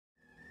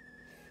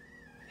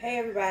Hey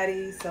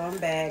everybody, so I'm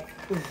back.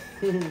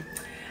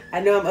 I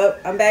know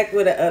I'm back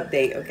with an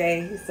update,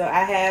 okay? So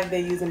I have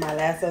been using my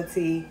Lasso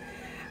tea.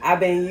 I've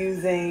been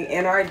using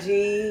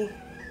NRG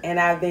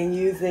and I've been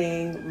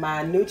using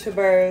my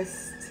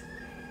NutriBurst.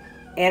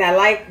 And I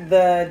like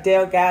the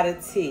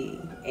Delgada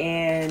tea.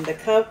 And the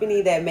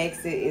company that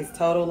makes it is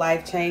Total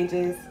Life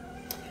Changes.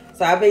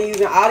 So I've been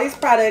using all these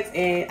products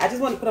and I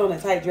just want to put on a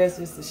tight dress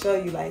just to show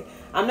you, like,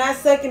 I'm not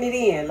sucking it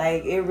in.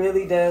 Like, it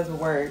really does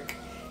work.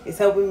 It's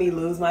helping me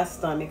lose my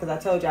stomach because I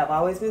told you I've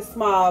always been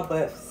small,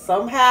 but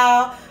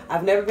somehow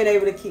I've never been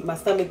able to keep my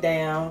stomach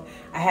down.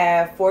 I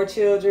have 4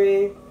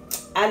 children.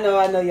 I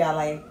know y'all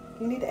like,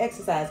 you need to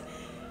exercise.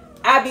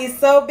 I be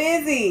so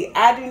busy.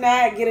 I do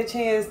not get a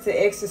chance to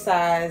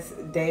exercise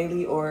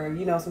daily, or,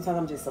 sometimes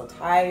I'm just so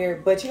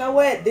tired. But you know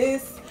what? I'm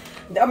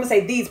going to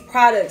say these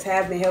products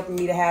have been helping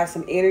me to have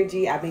some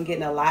energy. I've been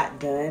getting a lot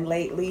done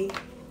lately.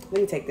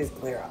 Let me take this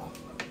glare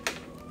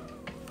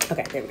off.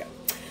 Okay, there we go.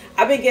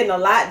 I've been getting a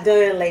lot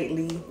done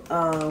lately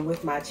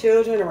with my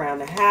children around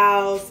the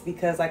house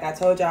because, like I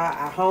told y'all,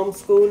 I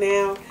homeschool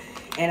now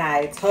and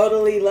I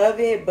totally love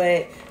it.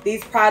 But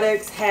these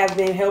products have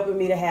been helping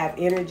me to have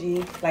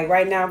energy. Like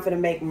right now, I'm going to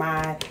make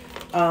my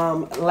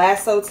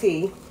Lasso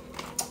tea,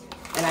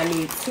 and I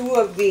need 2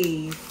 of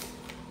these.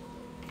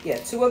 Yeah,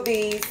 2 of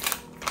these.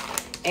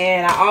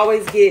 And I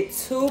always get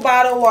 2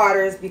 bottled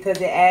waters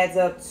because it adds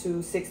up to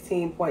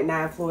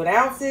 16.9 fluid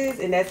ounces,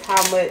 and that's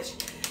how much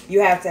you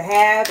have to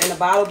have in a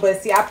bottle.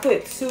 But see, I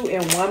put 2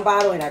 in one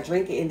bottle and I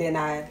drink it, and then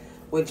I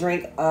would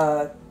drink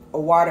a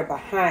water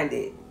behind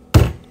it.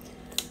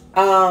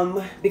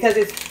 Because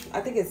I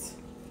think it's,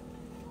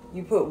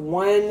 you put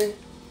 1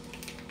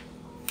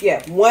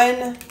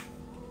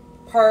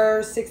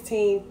 per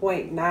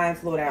 16.9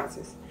 fluid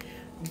ounces.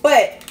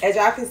 But as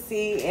y'all can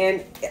see,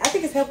 and I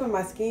think it's helping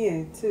my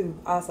skin too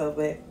also,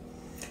 but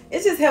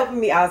it's just helping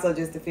me also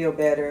just to feel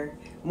better,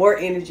 more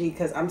energy,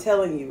 because I'm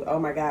telling you, oh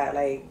my God,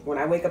 like when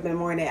I wake up in the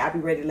morning, I'll be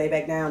ready to lay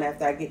back down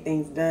after I get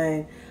things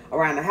done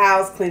around the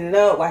house, cleaning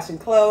up, washing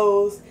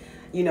clothes,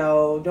 doing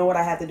what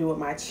I have to do with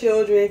my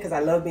children, because I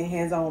love being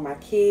hands-on with my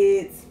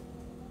kids.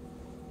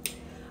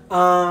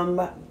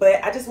 But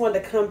I just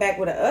wanted to come back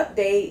with an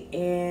update,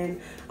 and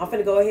I'm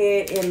gonna go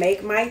ahead and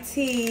make my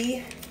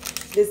tea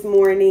this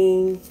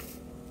morning.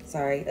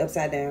 Sorry,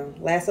 upside down.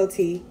 Lasso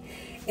tea.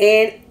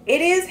 And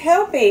it is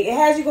helping. It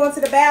has you going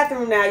to the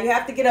bathroom now. You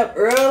have to get up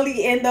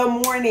early in the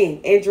morning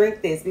and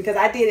drink this, because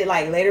I did it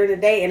like later in the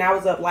day and I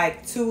was up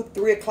like 2,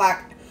 3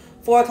 o'clock,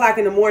 4 o'clock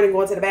in the morning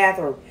going to the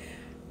bathroom.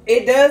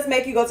 It does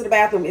make you go to the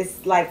bathroom.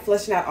 It's like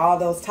flushing out all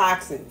those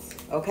toxins,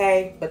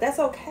 okay? But that's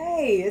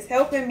okay. It's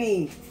helping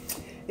me.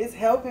 It's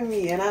helping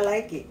me and I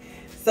like it.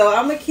 So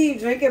I'm going to keep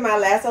drinking my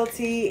Lasso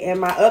tea and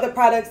my other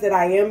products that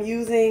I am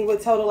using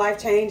with Total Life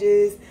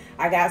Changes.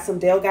 I got some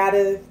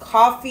Delgada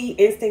coffee,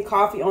 instant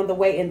coffee on the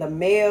way in the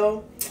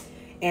mail.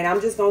 And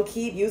I'm just going to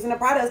keep using the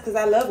products because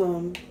I love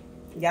them.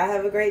 Y'all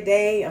have a great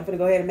day. I'm going to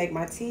go ahead and make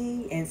my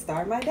tea and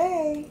start my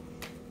day.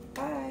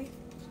 Bye.